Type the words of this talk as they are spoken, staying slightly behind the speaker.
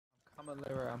coming,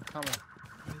 Lyra, I'm coming.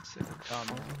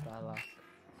 Bad luck.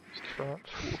 Trapped,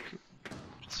 walking.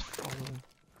 Just following.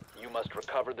 You must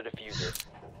recover the diffuser.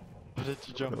 Why did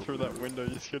you jump through that window?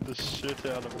 You scared the shit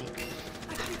out of me.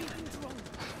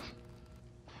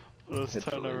 Let's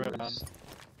turn around.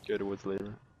 Go towards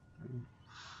Lyra.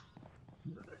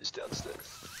 He's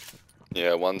downstairs.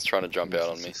 Yeah, one's trying to jump out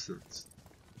on me.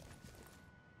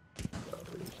 Oh,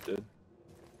 he's dead.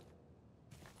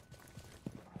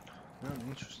 Oh,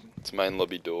 interesting. It's main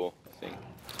lobby door, I think.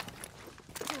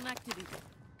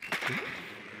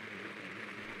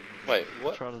 Wait,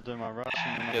 what? Try to do my rush.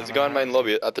 Yeah, there's a guy in main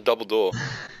lobby at the double door.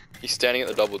 He's standing at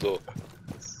the double door.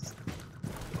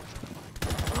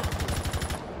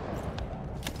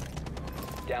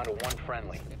 Down to one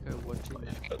friendly.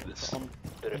 Got this.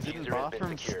 The Is it in the diffuser has been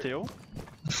bathroom secured. still?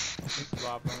 It's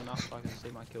live long enough so I can see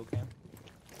my kill cam.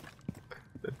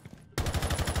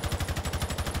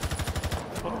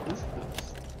 What is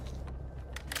this?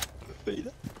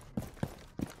 Feeder?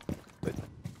 Wait.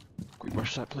 Quick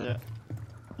rush that plane. Yeah.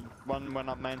 One went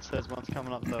up main stairs, one's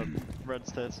coming up the red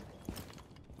stairs.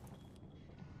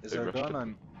 Is there a gun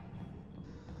on?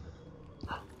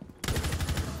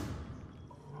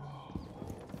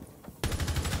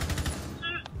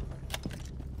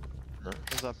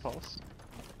 Was that Pulse?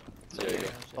 There you go.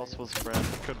 Pulse was red,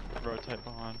 could rotate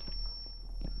behind.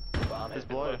 Bomb has He's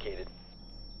been below. located.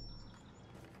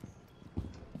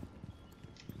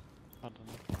 I don't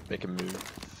know. Make a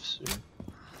move soon.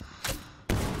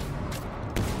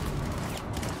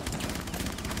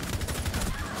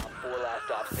 Four last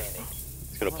stop standing.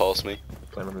 He's gonna pulse me.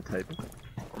 Plane on the table.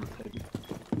 On the table.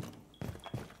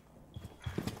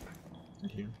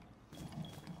 Thank you.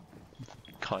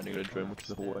 Kinda gonna drone which is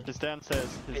the hallway. He's downstairs,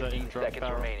 he's in 15 drop seconds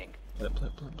barrel. remaining.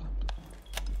 Plane.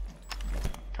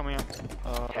 Coming up.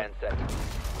 10 seconds.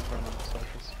 Run on the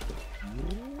circles.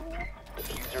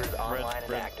 Diffuser is online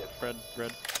and active.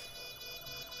 Red.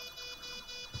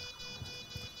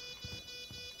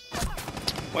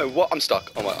 Wait, what? I'm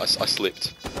stuck. Oh my, I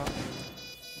slipped.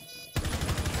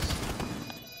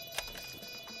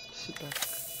 Sit back.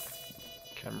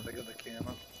 Camera. Look at the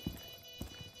camera.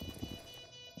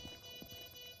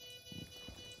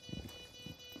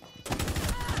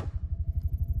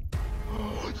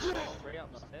 Three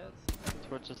up the stairs.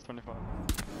 Twitch is 25.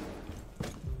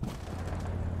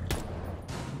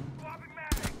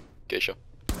 Geisha.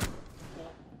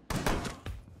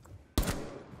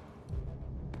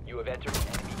 You have entered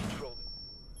enemy control.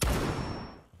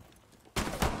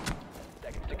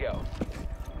 Seconds to go.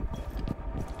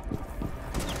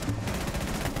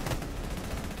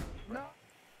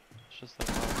 It's just that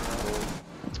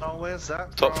Oh, where's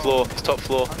that? Top from? floor. He's top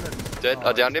floor. Dead. Oh,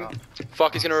 I downed him.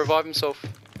 Fuck, he's gonna revive himself.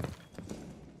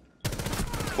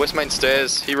 West main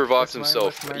stairs. He revived West main, himself.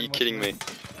 West main, Are you West kidding main. me?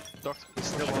 Doc's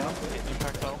Still on.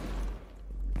 impact fell.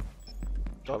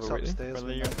 Doc's Cover it. upstairs.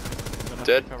 Bradley, you're gonna have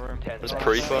Dead. to cover him. 10 There's seconds.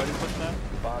 pre-fire. Push now.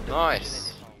 Bomb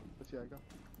Nice.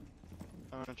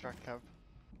 I'm gonna track cab.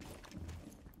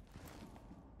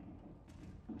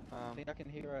 I think I can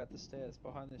hear her at the stairs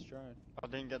behind this drone. I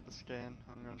didn't get the scan.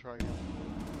 I'm gonna try again.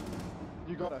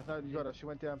 You got her, no, you got her. She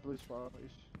went down blue spot.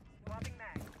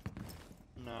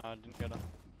 No, I didn't get her.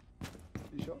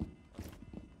 You sure?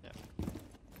 Yeah,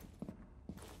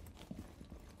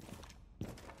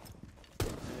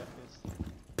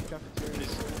 yes. Cafeteria.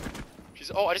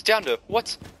 She's. Oh, I just downed her.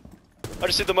 What? I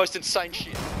just did the most insane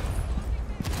shit.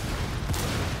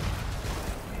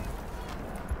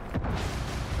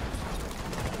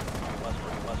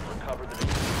 Must recover the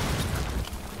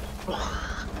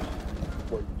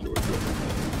Wait,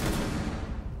 George.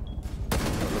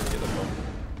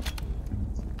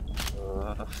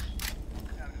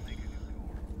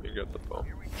 You got the bomb.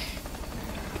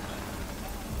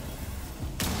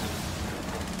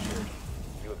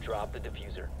 You have dropped the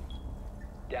diffuser.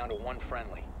 Down to one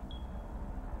friendly.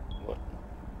 What?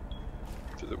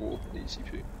 To the wall,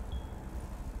 ECP.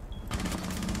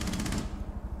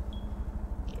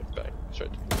 Yeah, bang,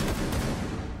 straight to the wall.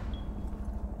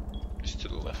 Just to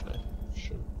the left now.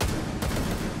 Sure.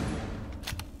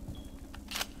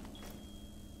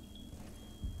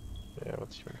 Yeah,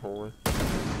 what's your hallway?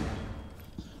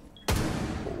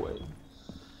 Hallway.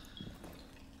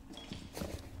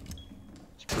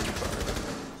 It's pretty far.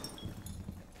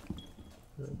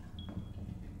 Yeah.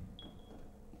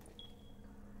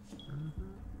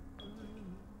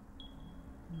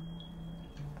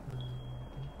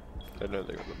 I know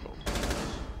they got the bomb.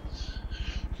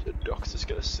 So Doc's just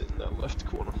gonna sit in that left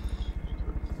corner.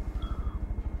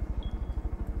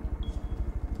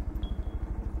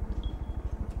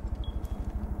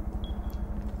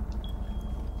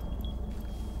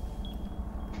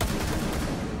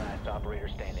 Last stop operator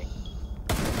standing.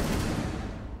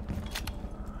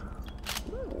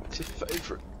 What's your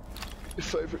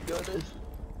favourite gun is?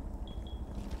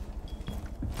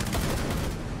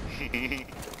 You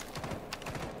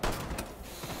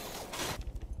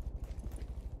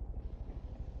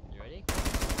ready?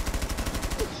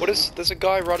 What is? There's a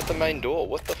guy right at the main door.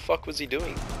 What the fuck was he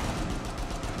doing?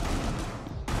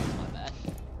 My bad.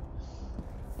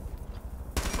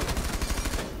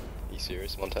 Are you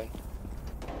serious, Montaigne?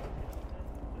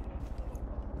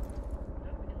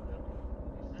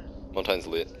 Montaigne's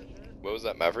lit. Where was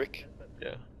that Maverick?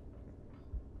 Yeah.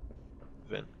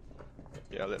 Vent.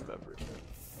 Yeah, I let Maverick.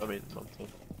 I mean, Montaigne.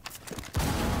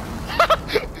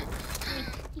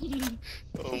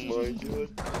 Oh my god.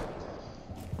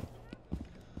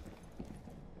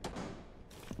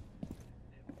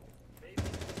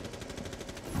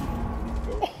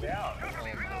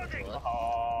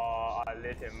 Oh, I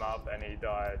lit him up and he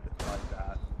died like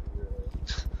that.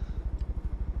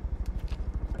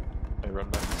 I run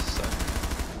back to set.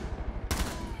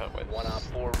 Can't wait. 1 op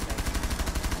 4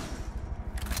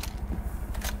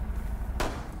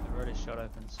 I've already shot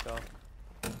open stock.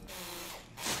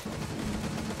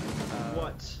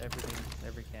 What?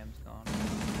 Every cam's gone.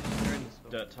 They're in the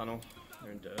Dirt tunnel.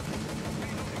 They're in dirt. I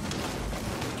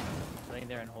think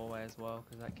they're in hallway as well,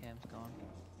 because that cam's gone.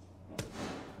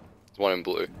 There's one in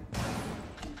blue.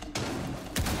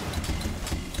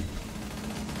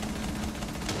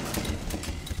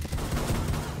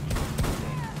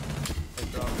 They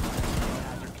dropped.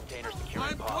 hazard container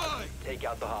securing pod. Take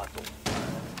out the hostile.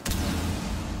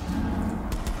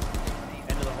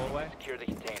 End of the hallway. Secure the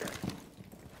container.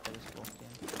 They just walked in.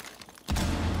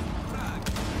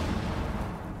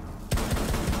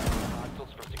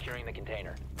 Hostiles for securing the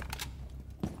container.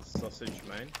 Sausage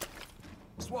main.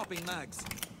 Swapping mags.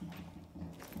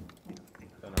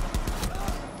 Don't know.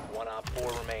 1 op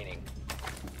 4 remaining.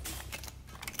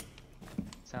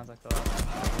 Sounds like the last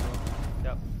one.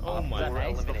 Yep. Oh my four god, the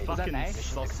eliminated. Was that fucking an ace?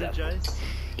 sausage ace.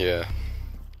 Yeah.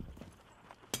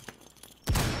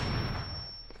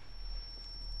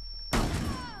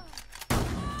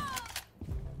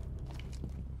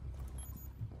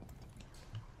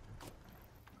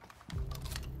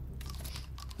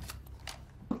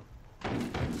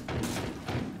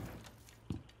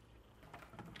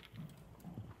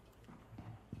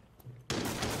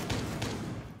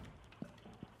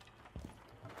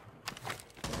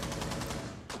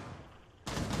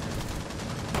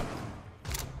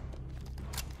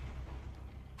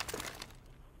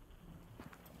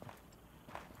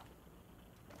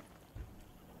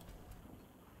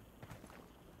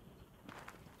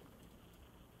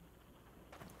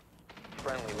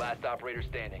 Friendly, last operator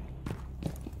standing.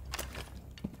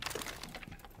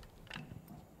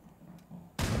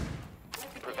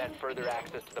 Prevent further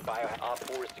access to the bio. Op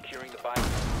 4 is securing the bio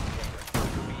container.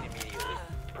 Intervene immediately.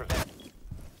 Prevent.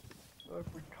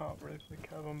 If we can't raise the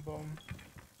cavern bomb.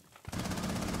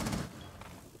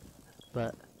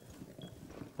 But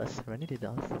Serenity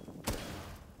does.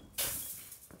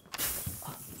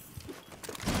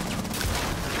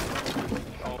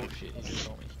 Oh shit, he just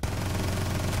saw me.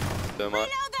 Thermite.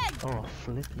 Oh,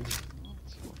 flippy.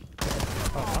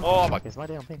 Oh my. It's right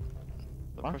there on ping.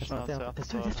 The Mark, push it's right down there. south There's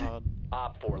is two, so there's two. hard.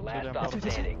 Op 4, last down op bottom.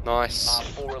 standing. Nice. Op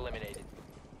 4 eliminated.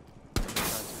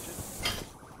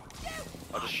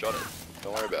 I just shot it.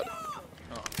 Don't worry about it.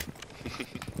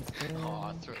 Oh,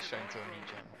 I threw it straight into a new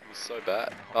gem. It was so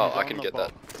bad. Oh, He's I on can the get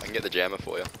that. I can get the jammer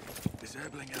for you.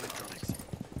 Disabling electronics.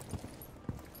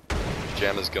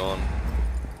 Jammer's gone.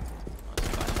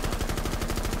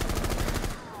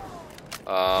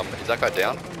 Is that guy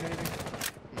down?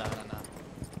 No, no, no.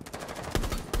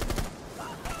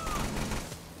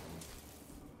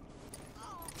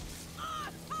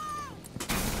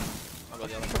 I got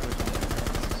the other one.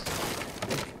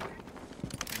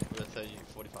 With 30,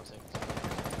 45 seconds.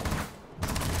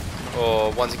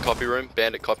 Oh, one's in copy room.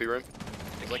 Bandit copy room.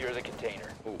 Secure the container.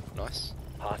 Oh, nice.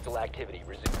 Hostile activity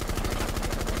resumed.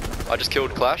 I just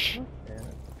killed Clash.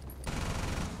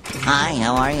 Hi,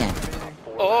 how are you?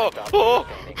 Oh, oh!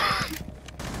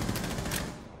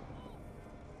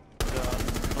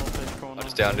 Northeast corner. I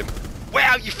just downed him.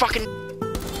 Wow, you fucking